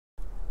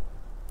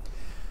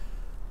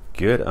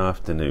Good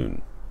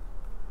afternoon.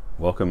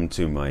 Welcome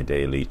to my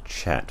daily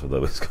chat,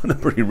 although it's kind of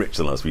pretty rich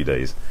the last few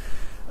days.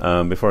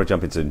 Before I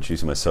jump into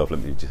introducing myself, let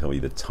me just tell you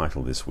the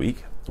title this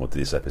week, or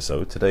this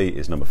episode. Today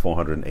is number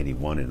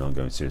 481 in an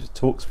ongoing series of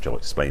talks, which I'll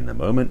explain in a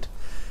moment.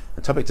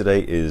 The topic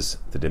today is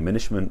the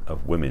diminishment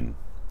of women,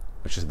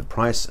 which is the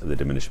price of the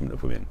diminishment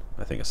of women.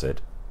 I think I said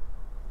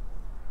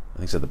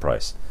the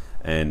price.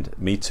 And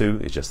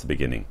metoo is just the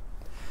beginning.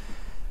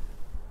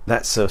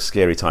 That's a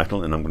scary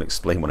title, and I'm going to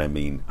explain what I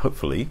mean,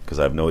 hopefully, because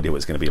I have no idea what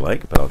it's going to be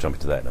like, but I'll jump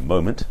into that in a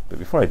moment. But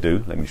before I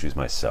do, let me introduce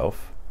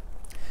myself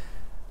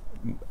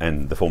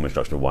and the formal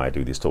introduction of why I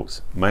do these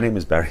talks. My name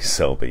is Barry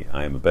Selby.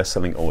 I am a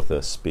best-selling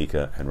author,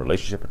 speaker, and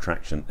relationship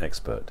attraction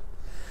expert,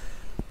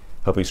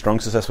 helping strong,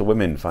 successful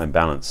women find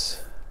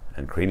balance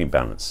and creating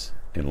balance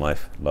in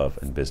life, love,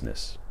 and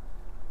business.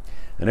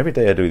 And every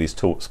day I do these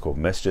talks called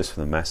Messages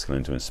from the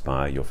Masculine to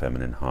Inspire Your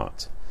Feminine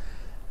Heart.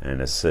 And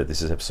as I said,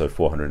 this is episode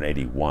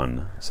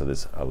 481, so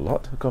there's a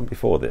lot gone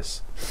before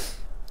this.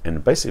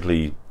 And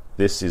basically,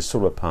 this is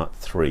sort of a part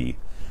 3,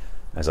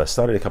 as I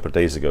started a couple of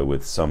days ago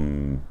with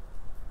some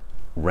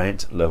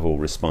rant-level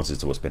responses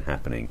to what's been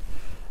happening.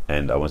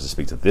 And I wanted to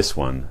speak to this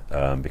one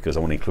because I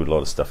want to include a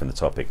lot of stuff in the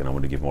topic, and I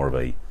want to give more of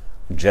a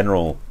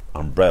general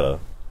umbrella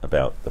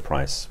about the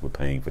price we're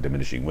paying for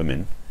diminishing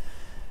women,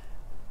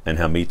 and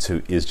how Me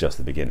Too is just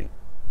the beginning.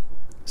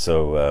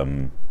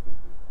 So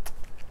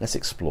let's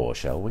explore,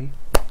 shall we?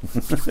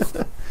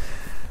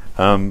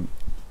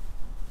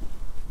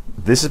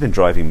 This has been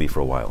driving me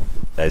for a while,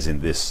 as in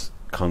this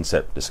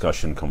concept,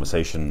 discussion,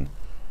 conversation,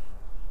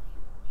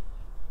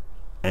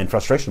 and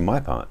frustration on my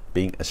part,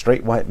 being a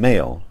straight white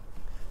male,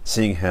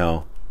 seeing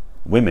how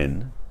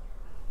women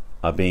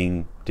are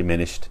being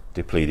diminished,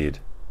 depleted,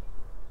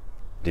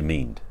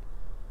 demeaned,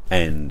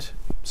 and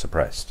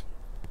suppressed.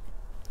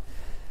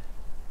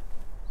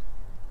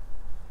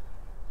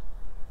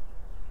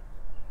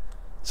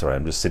 Sorry,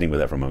 I'm just sitting with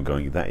that for a moment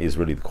going, that is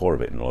really the core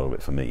of it, and a lot of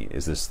it for me,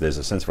 is this, there's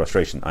a sense of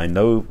frustration. I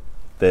know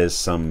there's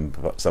some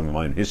of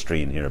my own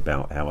history in here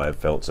about how I've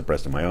felt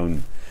suppressed in my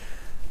own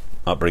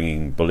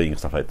upbringing, bullying, and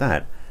stuff like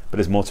that, but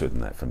there's more to it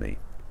than that for me.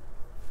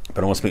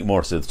 But I want to speak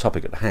more to the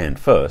topic at hand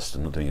first.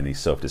 I'm not doing any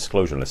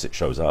self-disclosure unless it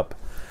shows up.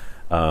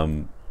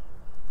 But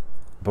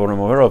what I'm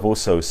aware of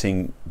also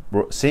seeing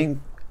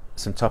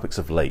some topics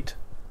of late.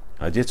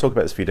 I did talk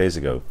about this a few days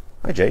ago.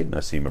 Hi Jade,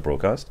 nice to see you in my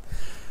broadcast.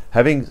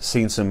 Having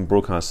seen some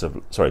broadcasts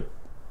of,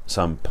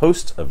 some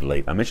posts of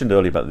late, I mentioned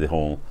earlier about the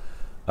whole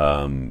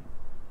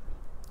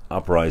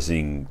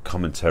uprising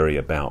commentary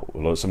about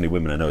so many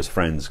women I know as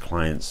friends,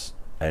 clients,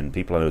 and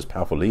people I know as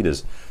powerful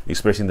leaders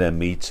expressing their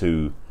Me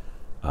Too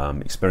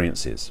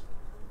experiences.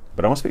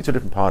 But I want to speak to a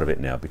different part of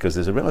it now, because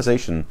there's a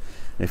realization.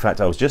 In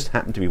fact, I was just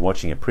happened to be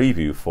watching a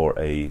preview for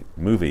a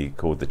movie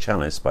called The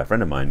Chalice by a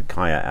friend of mine,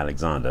 Kaya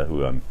Alexander,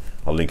 who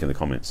I'll link in the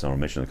comments, or I'll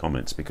mention in the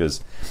comments,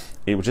 because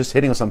it was just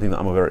hitting on something that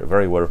I'm very,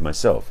 very aware of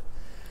myself,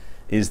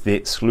 is the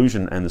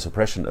exclusion and the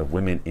suppression of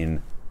women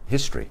in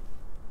history.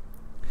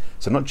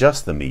 So not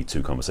just the Me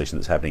Too conversation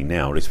that's happening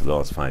now, at least for the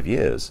last 5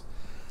 years,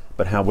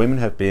 but how women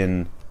have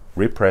been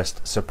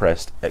repressed,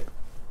 suppressed,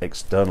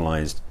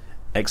 externalized,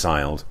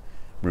 exiled,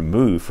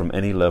 removed from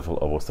any level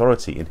of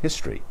authority in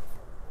history,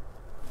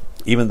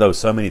 even though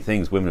so many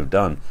things women have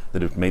done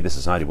that have made the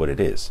society what it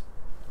is.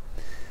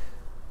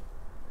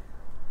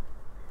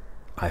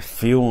 I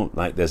feel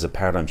like there's a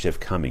paradigm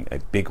shift coming, a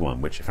big one,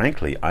 which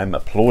frankly I'm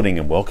applauding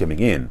and welcoming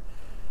in,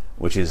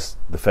 which is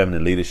the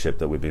feminine leadership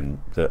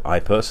that I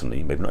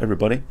personally, maybe not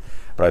everybody,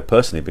 but I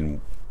personally have been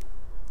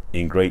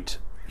in great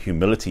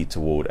humility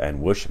toward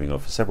and worshipping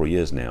of for several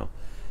years now,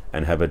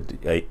 and have a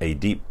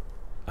deep,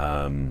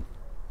 I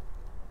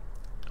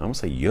won't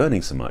say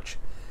yearning so much,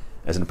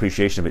 as an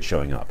appreciation of it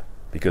showing up,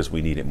 because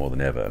we need it more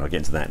than ever. And I'll get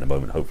into that in a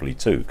moment, hopefully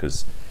too,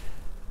 because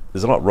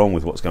there's a lot wrong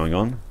with what's going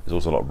on. There's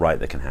also a lot right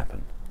that can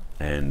happen.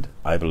 And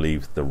I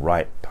believe the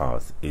right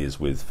path is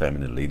with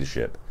feminine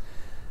leadership.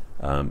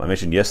 I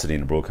mentioned yesterday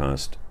in the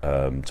broadcast,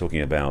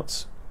 talking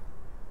about,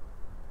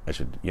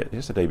 actually,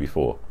 just the day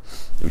before,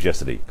 it was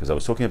yesterday, because I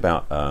was talking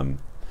about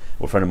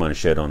what a friend of mine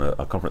shared on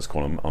a conference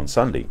call on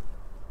Sunday,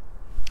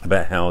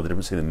 about how the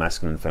difference between the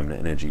masculine and feminine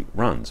energy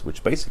runs,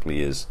 which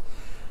basically is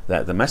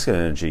that the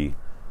masculine energy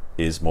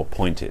is more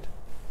pointed,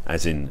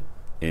 as in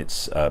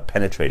it's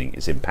penetrating,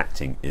 it's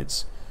impacting,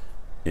 it's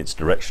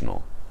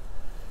directional.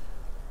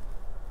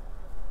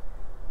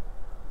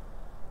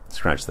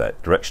 Scratch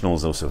that. Directional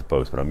is also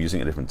both, but I'm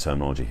using a different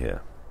terminology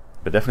here.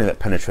 But definitely that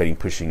penetrating,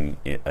 pushing,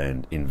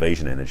 and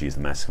invasion energy is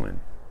the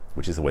masculine,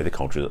 which is the way the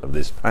culture of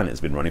this planet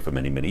has been running for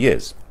many, many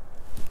years.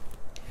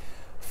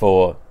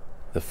 For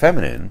the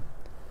feminine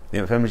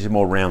is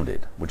more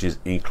rounded, which is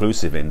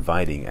inclusive,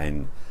 inviting,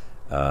 and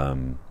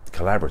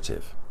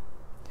collaborative.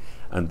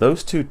 And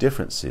those two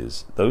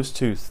differences, those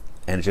two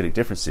energetic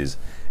differences,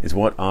 is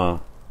what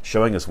are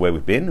showing us where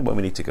we've been and where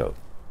we need to go.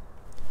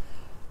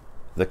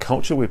 The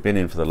culture we've been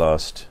in for the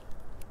last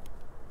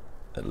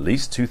at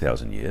least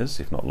 2,000 years,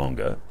 if not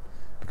longer,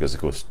 because of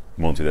course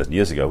more than 2,000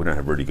 years ago we don't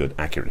have really good,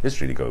 accurate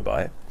history to go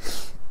by.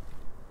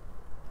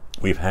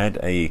 We've had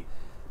a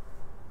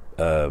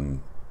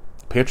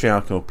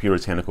patriarchal,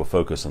 puritanical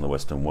focus on the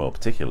Western world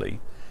particularly,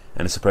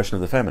 and a suppression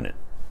of the feminine.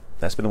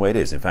 That's been the way it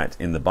is. In fact,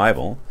 in the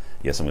Bible,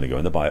 yes, I'm going to go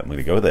in the Bible, I'm going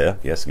to go there,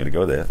 yes, I'm going to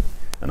go there,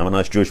 and I'm a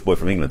nice Jewish boy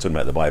from England talking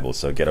about the Bible,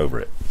 so get over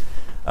it.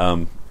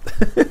 But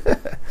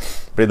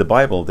in the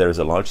Bible, there is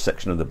a large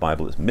section of the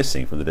Bible that's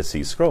missing from the Dead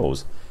Sea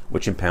Scrolls,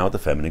 which empowered the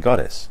feminine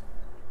goddess.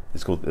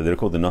 They're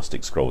called the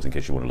Gnostic Scrolls, in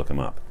case you want to look them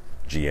up.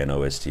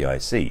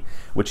 Gnostic,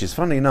 which is,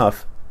 funnily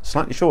enough,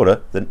 slightly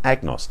shorter than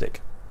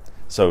agnostic.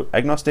 So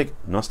agnostic,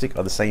 Gnostic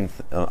are the same,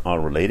 are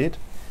related,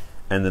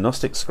 and the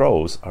Gnostic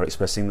Scrolls are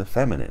expressing the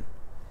feminine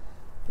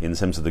in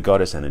terms of the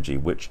goddess energy,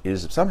 which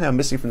is somehow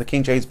missing from the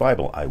King James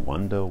Bible. I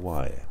wonder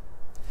why.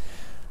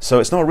 So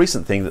it's not a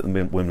recent thing that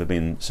women have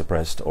been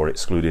suppressed or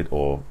excluded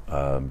or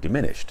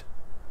diminished.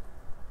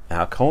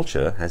 Our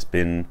culture has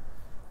been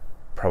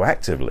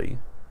proactively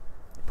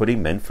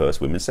putting men first,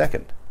 women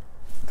second.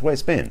 That's the way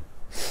it's been.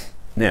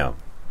 Now,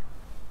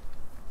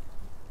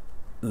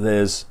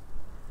 there's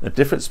a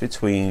difference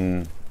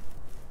between...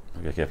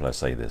 I'll be careful I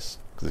say this,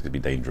 because it could be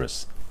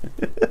dangerous.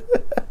 I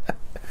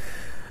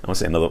want to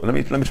say another... Let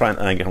me try and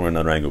angle from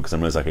another angle, because I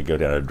realize I could go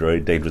down a very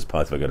dangerous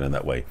path if I go down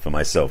that way, for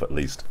myself at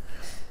least.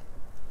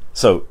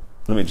 So,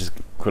 let me just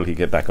quickly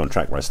get back on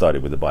track where I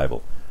started with the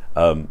Bible.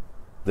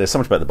 There's so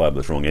much about the Bible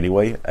that's wrong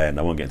anyway, and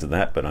I won't get into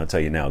that, but I'll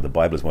tell you now, the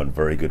Bible is one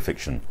very good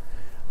fiction.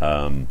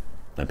 And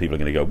people are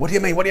going to go, what do you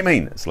mean? What do you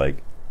mean? It's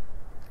like,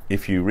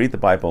 if you read the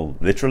Bible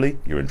literally,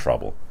 you're in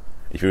trouble.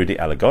 If you read it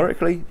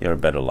allegorically, you're in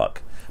better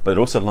luck. But there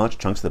are also large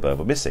chunks of the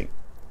Bible missing.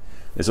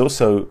 There's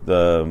also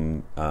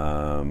the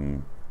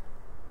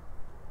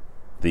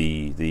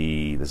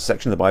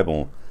section of the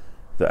Bible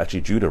that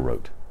actually Judah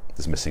wrote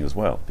is missing as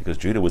well, because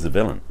Judah was the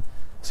villain.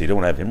 So you don't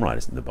want to have him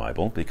write in the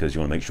Bible, because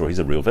you want to make sure he's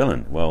a real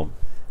villain. Well,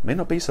 it may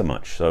not be so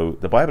much. So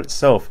the Bible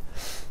itself,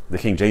 the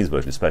King James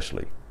Version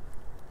especially,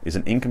 is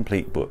an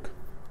incomplete book,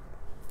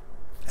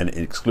 and it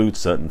excludes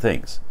certain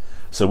things.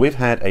 So we've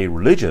had a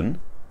religion,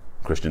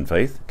 Christian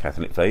faith,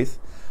 Catholic faith,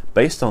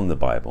 based on the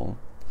Bible,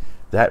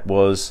 that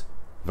was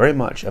very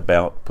much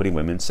about putting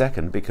women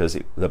second because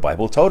the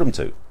Bible told them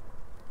to.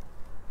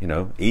 You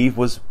know, Eve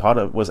was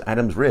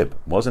Adam's rib,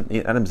 wasn't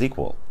Adam's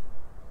equal.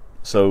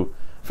 So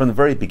from the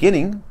very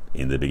beginning,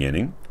 in the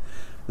beginning,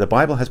 the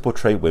Bible has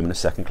portrayed women as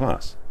second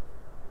class.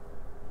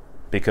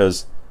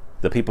 Because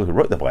the people who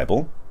wrote the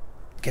Bible,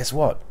 guess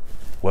what?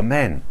 Were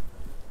men.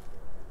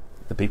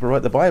 The people who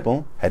wrote the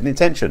Bible had an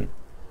intention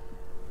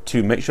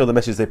to make sure the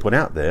message they put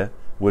out there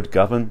would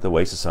govern the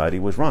way society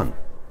was run.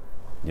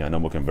 Yeah, I know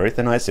I'm working very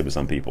thin ice here with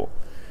some people.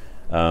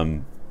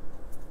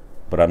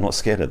 But I'm not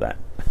scared of that.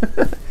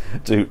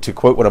 To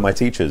quote one of my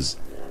teachers,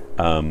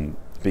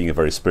 being a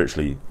very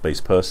spiritually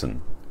based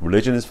person,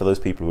 religion is for those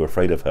people who are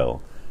afraid of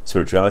hell.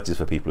 Spirituality is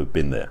for people who've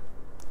been there.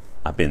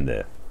 I've been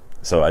there.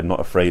 So I'm not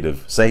afraid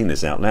of saying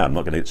this out loud. I'm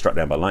not going to get struck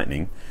down by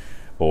lightning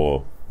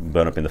or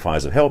burn up in the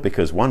fires of hell,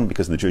 because in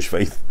the Jewish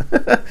faith,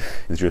 there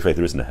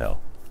isn't a hell.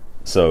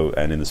 So,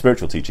 and in the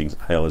spiritual teachings,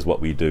 hell is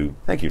what we do.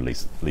 Thank you,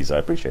 Lisa. I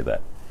appreciate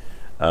that.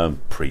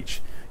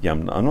 Preach. Yeah,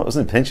 I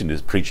wasn't intentioned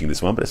as preaching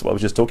this one, but that's what I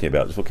was just talking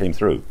about. That's what came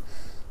through.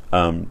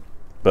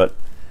 But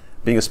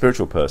being a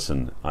spiritual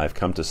person, I've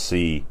come to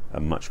see a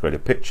much greater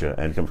picture,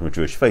 and come from a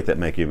Jewish faith that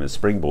may give me a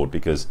springboard,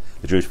 because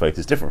the Jewish faith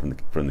is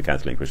different from the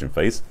Catholic and Christian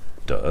faiths.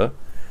 Duh.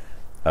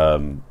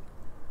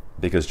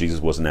 Because Jesus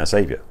wasn't our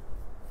Savior.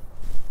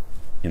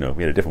 You know,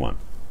 we had a different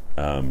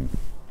one.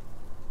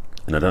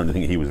 And I don't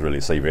think he was really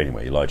a Savior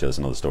anyway. Elijah, that's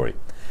another story.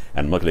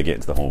 And I'm not going to get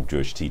into the whole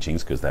Jewish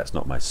teachings, because that's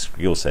not my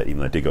skill set. Even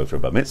though I did go through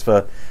a bar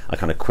mitzvah, I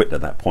kind of quit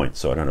at that point,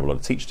 so I don't have a lot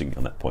of teaching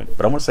on that point.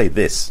 But I want to say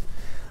this.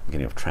 I'm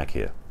getting off track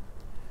here.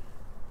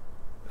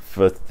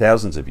 For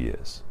thousands of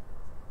years,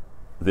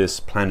 this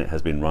planet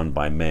has been run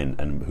by men,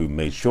 and who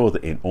made sure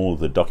that in all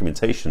the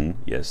documentation,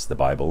 yes, the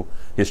Bible,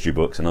 history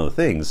books and other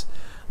things,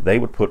 they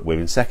would put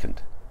women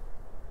second.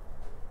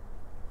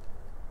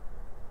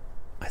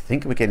 I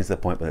think we're getting to the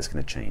point where that's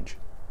going to change.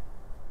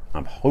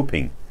 I'm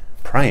hoping,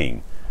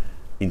 praying,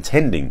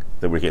 intending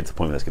that we're getting to the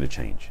point where that's going to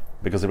change.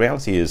 Because the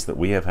reality is that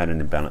we have had an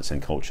imbalance in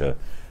culture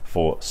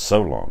for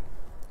so long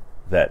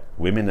that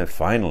women have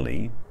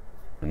finally,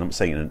 and I'm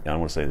saying, I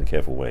want to say it in a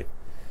careful way,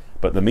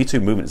 but the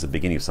metoo movement is the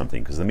beginning of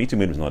something, because the metoo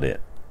movement is not it.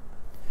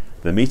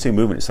 The metoo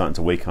movement is starting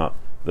to wake up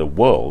the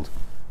world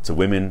to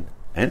women,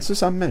 and to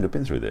some men who've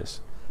been through this,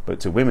 but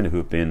to women who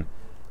have been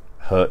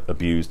hurt,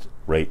 abused,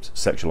 raped,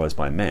 sexualized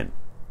by men.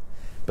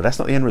 But that's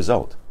not the end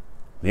result.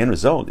 The end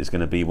result is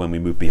going to be when we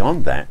move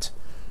beyond that,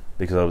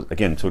 because I was,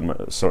 again,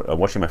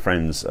 watching my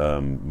friend's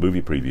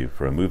movie preview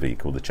for a movie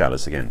called The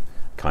Chalice, again,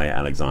 Kaya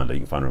Alexander, you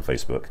can find her on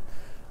Facebook.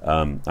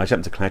 I just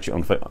happened to catch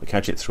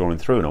it scrolling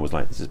through, and I was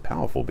like, this is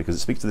powerful, because it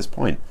speaks to this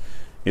point,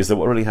 is that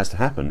what really has to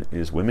happen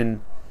is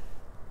women,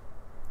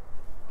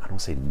 I don't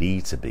want to say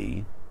need to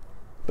be,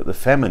 but the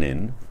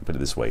feminine, put it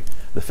this way,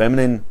 the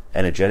feminine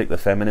energetic, the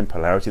feminine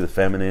polarity, the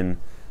feminine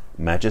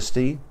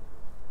majesty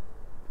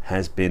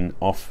has been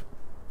off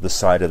the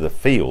side of the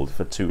field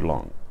for too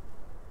long.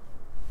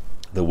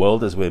 The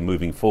world as we're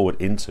moving forward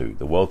into,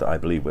 the world that I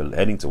believe we're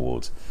heading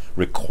towards,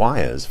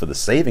 requires, for the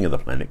saving of the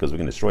planet, because we're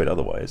going to destroy it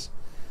otherwise,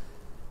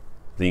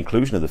 the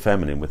inclusion of the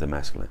feminine with the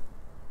masculine.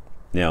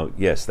 Now,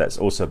 yes, that's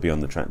also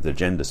beyond the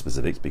gender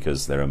specifics,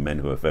 because there are men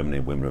who are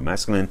feminine, women who are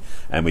masculine,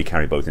 and we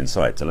carry both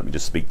inside. So let me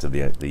just speak to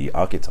the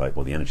archetype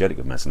or the energetic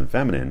of masculine and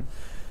feminine,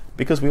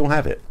 because we all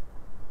have it.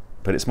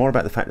 But it's more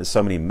about the fact that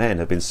so many men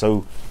have been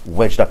so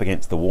wedged up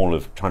against the wall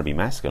of trying to be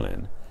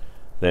masculine,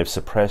 they've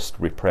suppressed,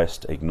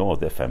 repressed, ignored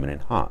their feminine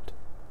heart.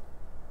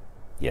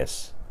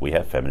 Yes, we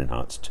have feminine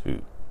hearts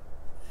too.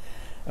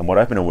 And what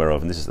I've been aware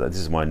of, and this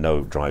is why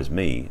no drives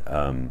me,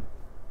 I'll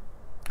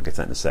get to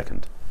that in a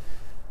second.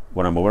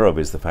 What I'm aware of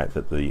is the fact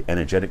that the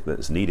energetic that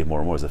is needed more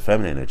and more is the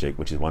feminine energetic,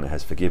 which is one that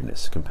has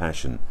forgiveness,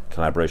 compassion,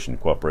 collaboration,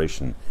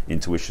 cooperation,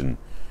 intuition,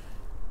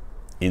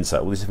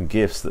 insight, all these different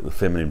gifts that the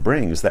feminine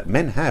brings that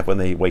men have when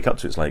they wake up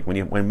to it. It's like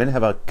when men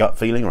have a gut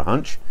feeling or a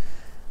hunch,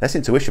 that's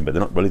intuition, but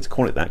they're not willing to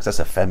call it that because that's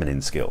a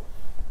feminine skill.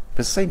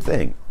 But it's the same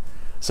thing.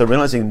 So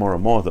realizing more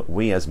and more that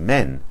we as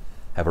men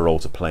have a role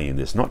to play in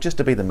this, not just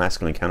to be the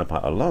masculine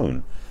counterpart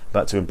alone,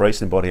 but to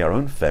embrace and embody our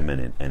own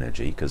feminine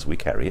energy, because we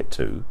carry it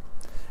too.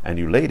 And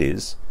you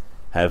ladies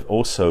have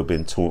also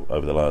been taught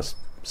over the last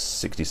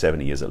 60,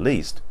 70 years at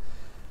least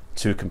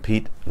to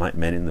compete like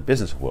men in the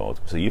business world.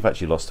 So you've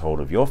actually lost hold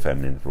of your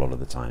feminine for a lot of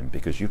the time,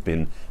 because you've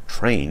been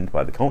trained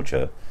by the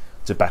culture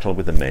to battle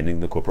with the men in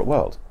the corporate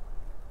world.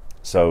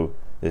 So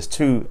there's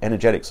two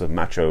energetics of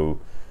macho,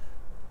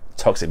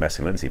 toxic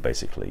masculinity,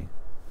 basically,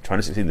 trying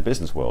to succeed in the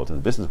business world. And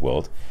the business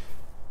world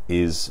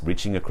is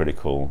reaching a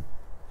critical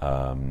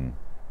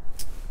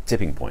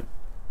tipping point.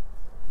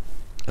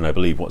 And I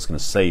believe what's going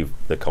to save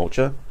the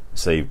culture,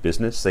 save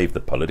business, save the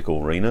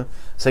political arena,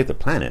 save the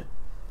planet,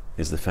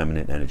 is the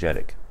feminine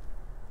energetic.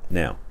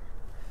 Now,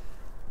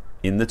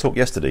 in the talk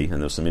yesterday, and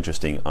there was some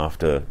interesting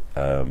after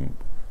in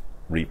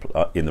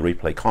the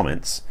replay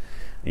comments,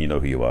 and you know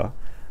who you are,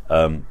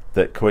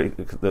 that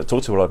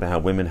talked to a lot about how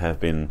women have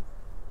been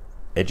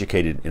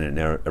educated in an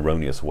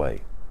erroneous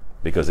way.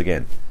 Because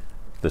again,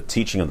 the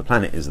teaching of the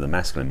planet is the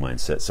masculine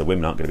mindset, so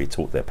women aren't going to be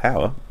taught their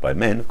power by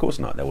men. Of course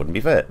not. That wouldn't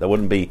be fair. That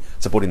wouldn't be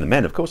supporting the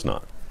men. Of course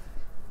not.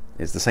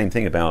 It's the same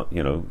thing about,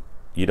 you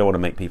don't want to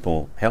make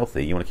people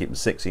healthy. You want to keep them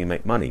sick so you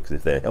make money, because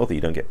if they're healthy,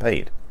 you don't get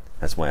paid.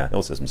 That's why our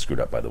health system's screwed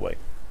up, by the way.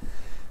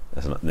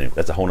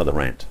 That's a whole other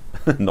rant.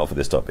 Not for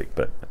this topic,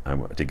 but I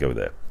did go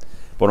there.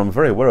 But what I'm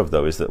very aware of,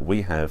 though, is that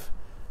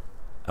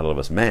a lot of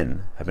us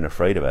men have been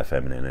afraid of our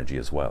feminine energy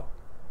as well.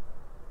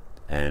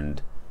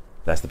 And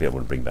that's the bit I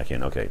want to bring back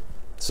in. Okay,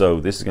 so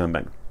this is going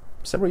back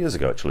several years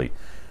ago, actually.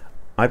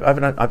 I've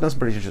done some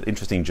pretty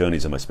interesting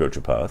journeys on my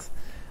spiritual path.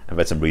 I've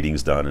had some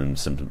readings done and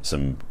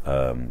some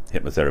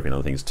hypnotherapy and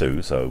other things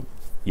too. So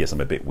yes, I'm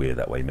a bit weird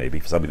that way. Maybe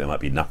for something that might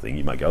be nothing,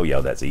 you might go, "Oh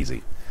yeah, that's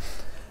easy."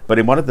 But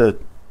in one of the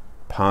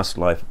past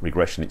life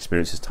regression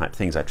experiences type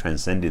things, I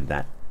transcended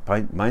that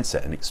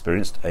mindset and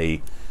experienced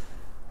a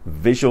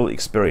visual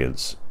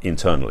experience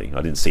internally.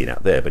 I didn't see it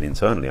out there, but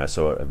internally I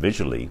saw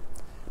visually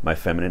my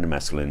feminine and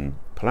masculine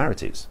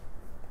polarities.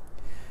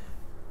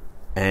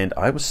 And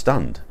I was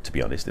stunned, to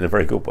be honest, in a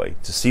very good way,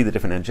 to see the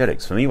different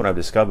energetics. For me, what I've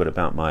discovered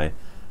about my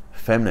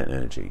feminine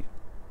energy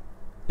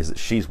is that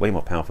she's way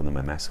more powerful than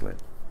my masculine.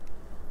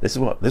 This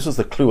was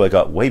the clue I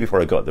got way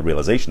before I got the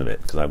realization of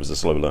it, because I was a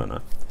slow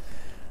learner.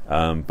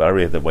 But I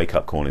really had the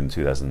wake-up call in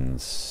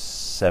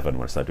 2007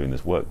 when I started doing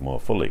this work more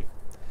fully.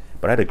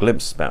 But I had a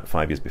glimpse about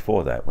 5 years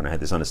before that, when I had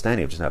this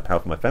understanding of just how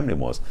powerful my feminine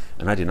was,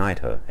 and I denied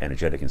her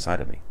energetic inside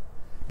of me,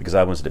 because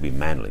I wanted to be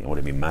manly, I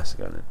wanted to be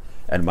masculine.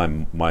 And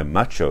my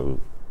macho,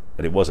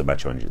 and it was a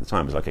macho energy at the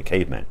time, was like a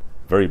caveman,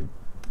 very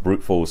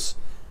brute force,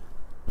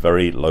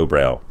 very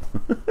lowbrow.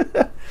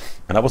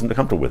 And I wasn't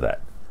comfortable with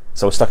that.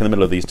 So I was stuck in the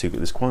middle of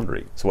this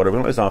quandary. So what I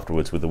realized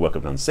afterwards with the work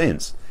I've done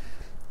since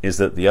is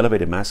that the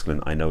elevated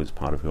masculine I know is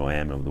part of who I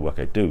am and the work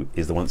I do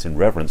is the one that's in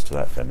reverence to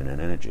that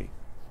feminine energy.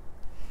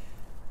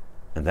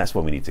 And that's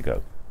where we need to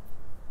go.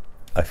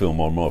 I feel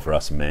more and more for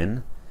us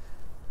men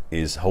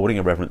is holding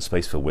a reverent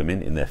space for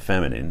women in their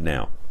feminine.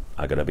 Now,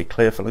 I've got to be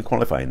clear for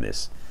qualifying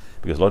this,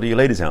 because a lot of you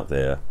ladies out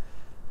there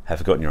have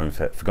forgotten your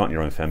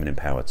own feminine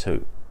power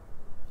too.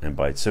 And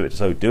by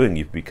so doing,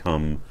 you've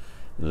become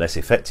less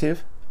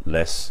effective,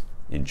 less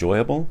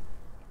enjoyable.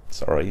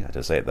 Sorry, I had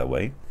to say it that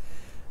way.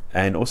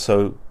 And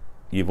also,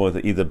 you've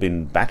either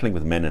been battling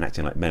with men and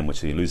acting like men,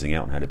 which you're losing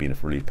out on how to be in a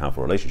really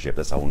powerful relationship.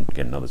 That's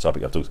again another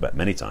topic I've talked about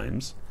many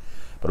times.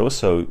 But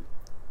also,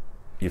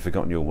 you've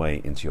forgotten your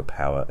way into your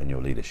power and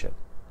your leadership.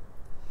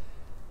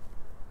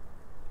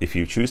 If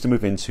you choose to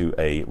move into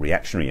a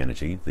reactionary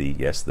energy, the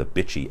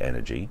bitchy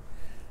energy,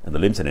 and the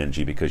limited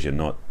energy because you're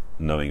not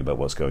knowing about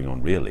what's going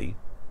on really,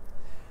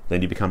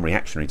 then you become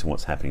reactionary to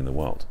what's happening in the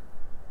world.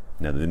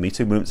 Now, the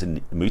metoo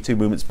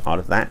movement's part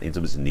of that, in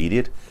terms it's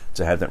needed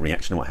to have that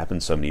reaction to what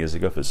happened so many years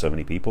ago for so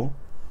many people.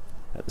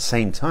 At the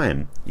same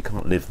time, you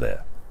can't live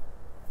there,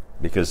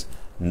 because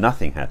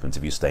nothing happens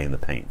if you stay in the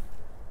pain.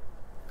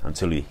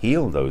 Until you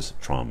heal those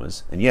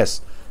traumas, and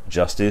yes,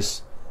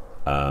 justice,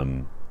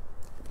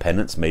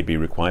 penance may be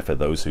required for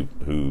those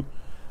who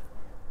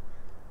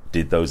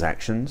did those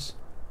actions,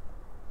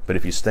 but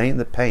if you stay in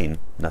the pain,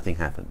 nothing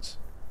happens.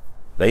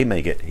 They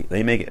may get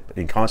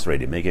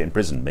incarcerated, may get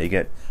imprisoned, may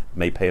get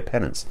may pay a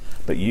penance,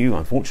 but you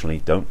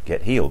unfortunately don't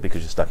get healed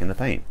because you're stuck in the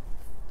pain.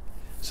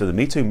 So the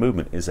Me Too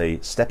movement is a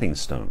stepping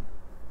stone.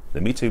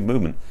 The Me Too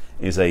movement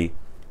is a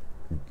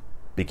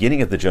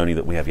beginning of the journey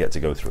that we have yet to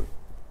go through.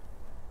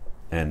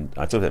 And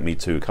I talked about Me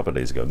Too a couple of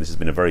days ago, and this has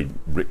been a very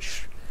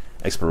rich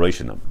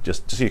exploration.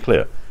 Just to see you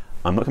clear,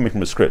 I'm not coming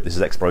from a script. This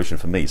is exploration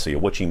for me. So you're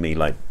watching me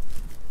like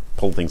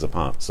pull things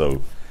apart.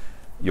 So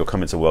your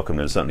comments are welcome,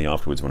 and certainly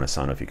afterwards when I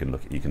sign off, you can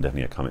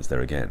definitely have comments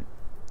there again.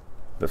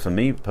 But for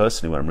me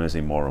personally, what I'm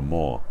realizing more and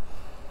more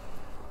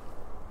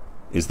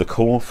is the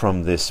call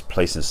from this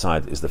place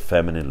inside is the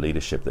feminine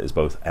leadership that is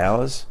both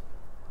ours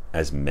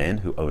as men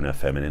who own our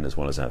feminine as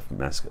well as our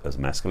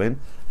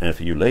masculine, and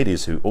for you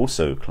ladies who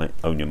also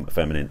own your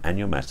feminine and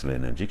your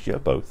masculine energy, because you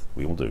have both,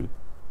 we all do.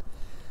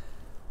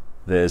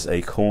 There's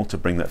a call to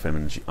bring that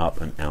feminine energy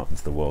up and out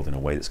into the world in a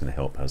way that's going to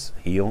help us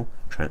heal,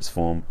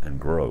 transform, and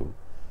grow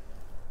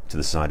to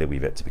the society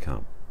we've yet to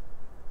become.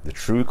 The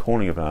true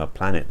calling of our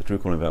planet, the true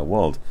calling of our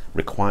world,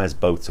 requires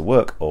both to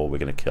work, or we're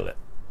going to kill it.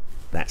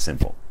 That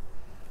simple.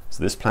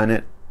 So this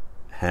planet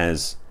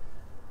has,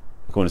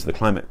 according to the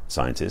climate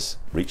scientists,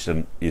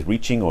 is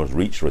reaching or has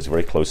reached or is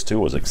very close to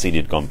or has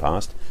exceeded, gone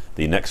past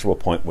the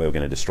inexorable point where we're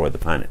going to destroy the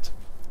planet.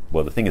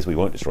 Well, the thing is, we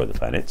won't destroy the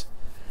planet.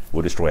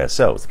 We'll destroy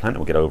ourselves. The planet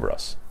will get over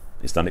us.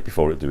 It's done it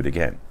before, it'll do it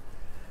again.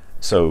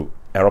 So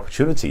our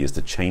opportunity is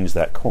to change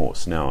that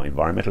course. Now,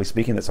 environmentally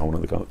speaking, that's a whole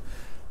other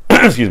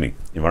excuse me.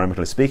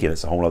 Environmentally speaking,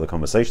 that's a whole other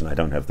conversation I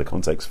don't have the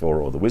context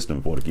for or the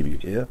wisdom for to give you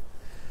here.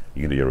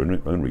 You can do your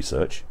own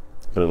research.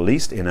 But at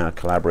least in our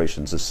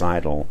collaboration,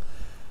 societal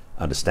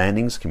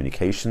understandings,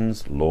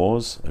 communications,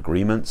 laws,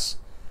 agreements,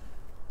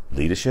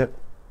 leadership,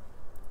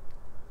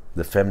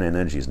 the feminine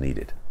energy is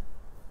needed.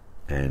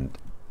 And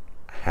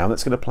how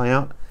that's going to play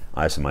out,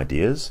 I have some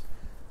ideas.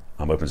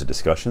 I'm open to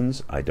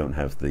discussions. I don't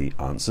have the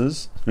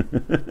answers.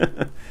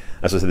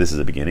 As I said, this is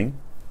a beginning.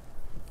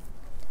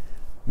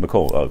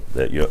 McCall,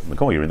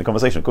 McCall, you're in the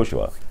conversation. Of course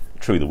you are.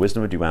 True, the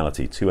wisdom of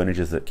duality, two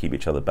energies that keep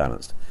each other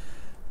balanced.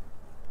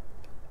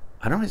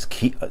 I don't want to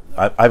keep.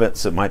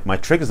 So my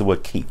trigger is the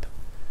word keep,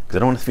 because I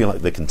don't want to feel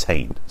like they're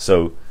contained.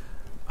 So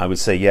I would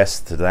say yes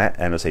to that,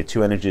 and I'd say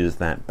two energies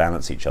that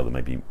balance each other.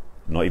 Maybe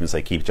not even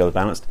say keep each other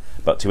balanced,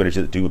 but two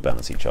energies that do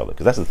balance each other.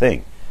 Because that's the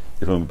thing.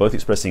 Is when we're both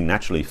expressing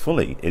naturally,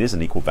 fully, it is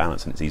an equal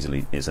balance, and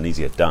it's an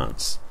easier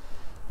dance.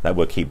 That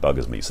word keep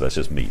buggers me, so that's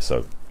just me.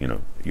 So,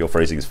 your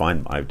phrasing is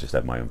fine. I just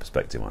have my own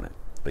perspective on it.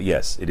 But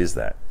yes, it is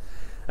that.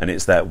 And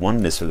it's that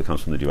oneness that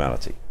comes from the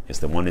duality. It's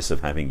the oneness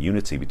of having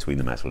unity between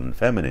the masculine and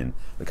feminine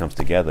that comes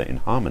together in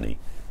harmony,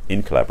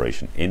 in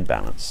collaboration, in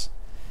balance,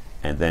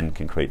 and then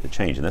can create the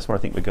change. And that's where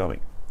I think we're going.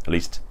 At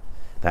least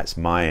that's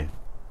my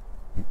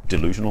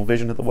delusional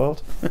vision of the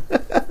world.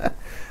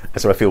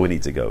 That's where I feel we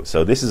need to go.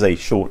 So this is a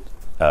short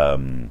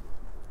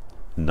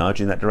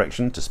nudge in that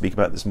direction to speak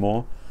about this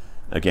more.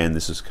 Again,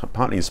 this is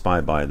partly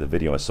inspired by the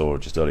video I saw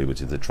just earlier,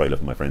 which is the trailer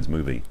for my friend's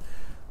movie.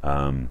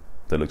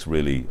 That looks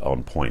really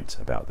on point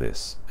about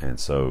this, and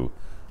so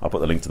I'll put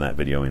the link to that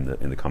video in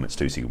the comments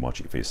too, so you can watch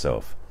it for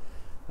yourself.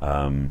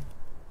 I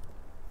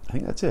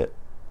think that's it.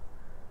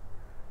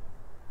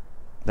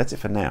 That's it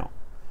for now.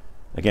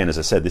 Again, as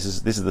I said, this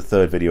is the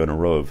third video in a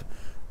row of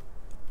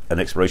an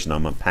exploration.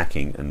 I'm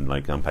unpacking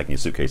a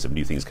suitcase of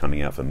new things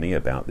coming out for me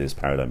about this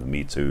paradigm of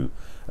Me Too,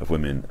 of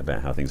women,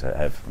 about how things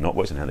have not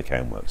worked and how they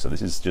can work. So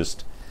this is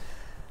just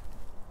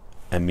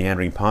a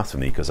meandering path for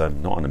me, because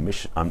I'm not on a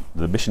mission.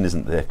 The mission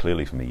isn't there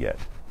clearly for me yet.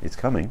 It's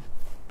coming,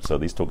 so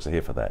these talks are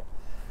here for that.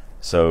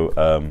 So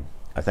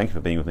I thank you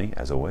for being with me,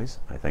 as always.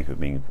 I thank you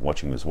for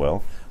watching as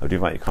well. I do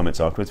invite your comments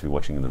afterwards if you're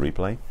watching in the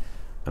replay,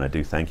 and I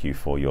do thank you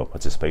for your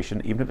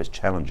participation, even if it's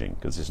challenging,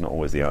 because it's not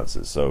always the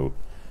answers. So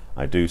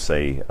I do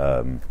say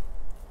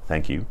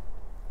thank you,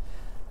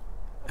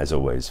 as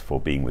always, for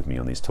being with me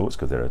on these talks,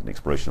 because they're an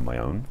exploration of my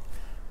own.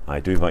 I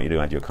do invite you to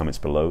add your comments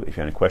below. If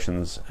you have any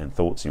questions and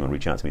thoughts and you want to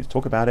reach out to me to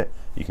talk about it,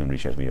 you can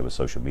reach out to me over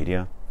social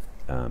media.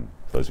 For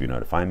those of you who know how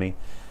to find me.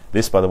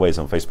 This, by the way, is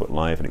on Facebook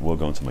Live, and it will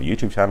go onto my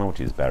YouTube channel,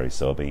 which is Barry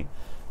Selby.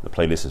 The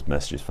playlist is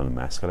Messages from the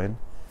Masculine,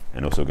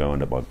 and also go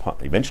on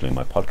eventually on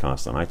my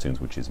podcast on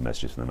iTunes, which is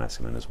Messages from the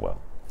Masculine as well.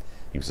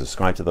 You can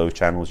subscribe to those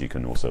channels. You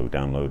can also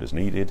download as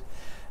needed.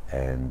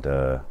 And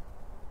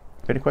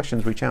if any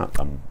questions, reach out.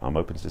 I'm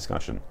open to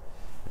discussion.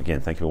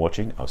 Again, thank you for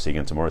watching. I'll see you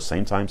again tomorrow,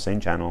 same time,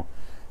 same channel.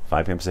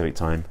 5 p.m. Pacific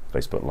time,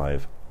 Facebook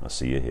Live. I'll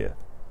see you here.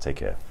 Take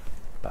care.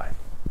 Bye.